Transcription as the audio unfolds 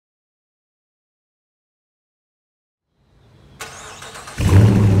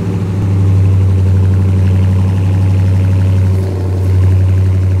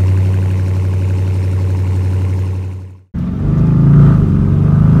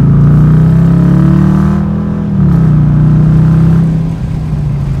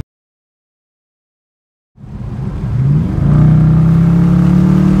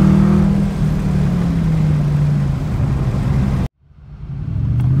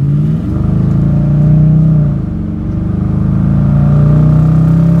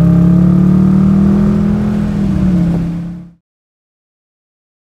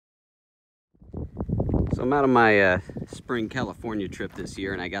I'm out on my spring California trip this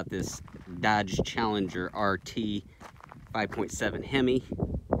year, and I got this Dodge Challenger RT 5.7 Hemi.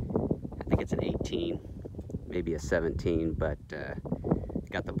 I think it's an 18, maybe a 17, but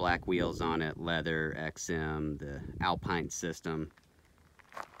got the black wheels on it, leather, XM, the Alpine system.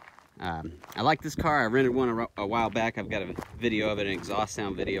 I like this car. I rented one a while back. I've got a video of it, an exhaust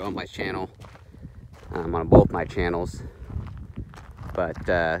sound video on my channel, on both my channels.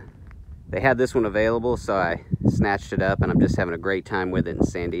 But they had this one available, so I snatched it up, and I'm just having a great time with it in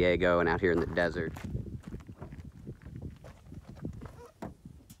San Diego and out here in the desert.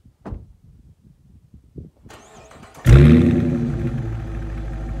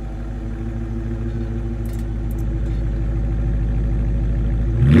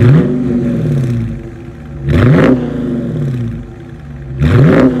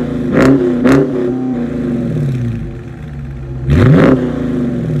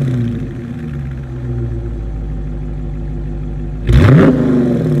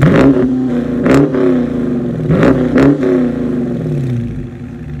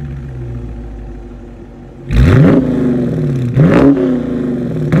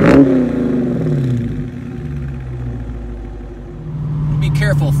 Be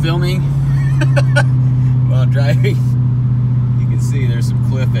careful filming while driving. You can see there's some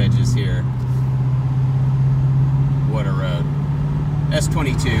cliff edges here. What a road.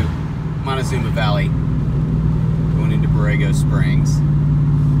 S22, Montezuma Valley, going into Borrego Springs.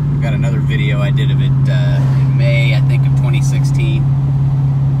 I've got another video I did of it in May, I think, of 2016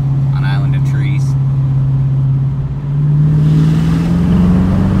 on Island of Trees.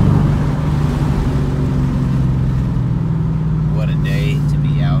 What a day to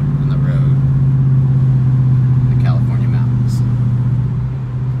be out on the road in the California mountains.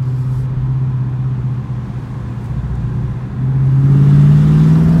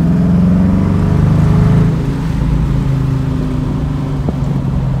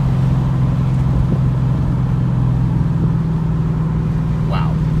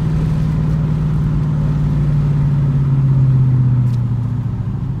 Wow.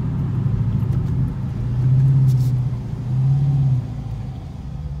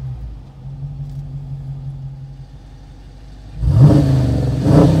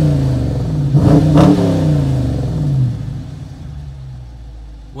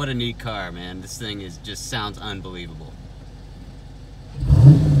 What a neat car, man. This thing just sounds unbelievable.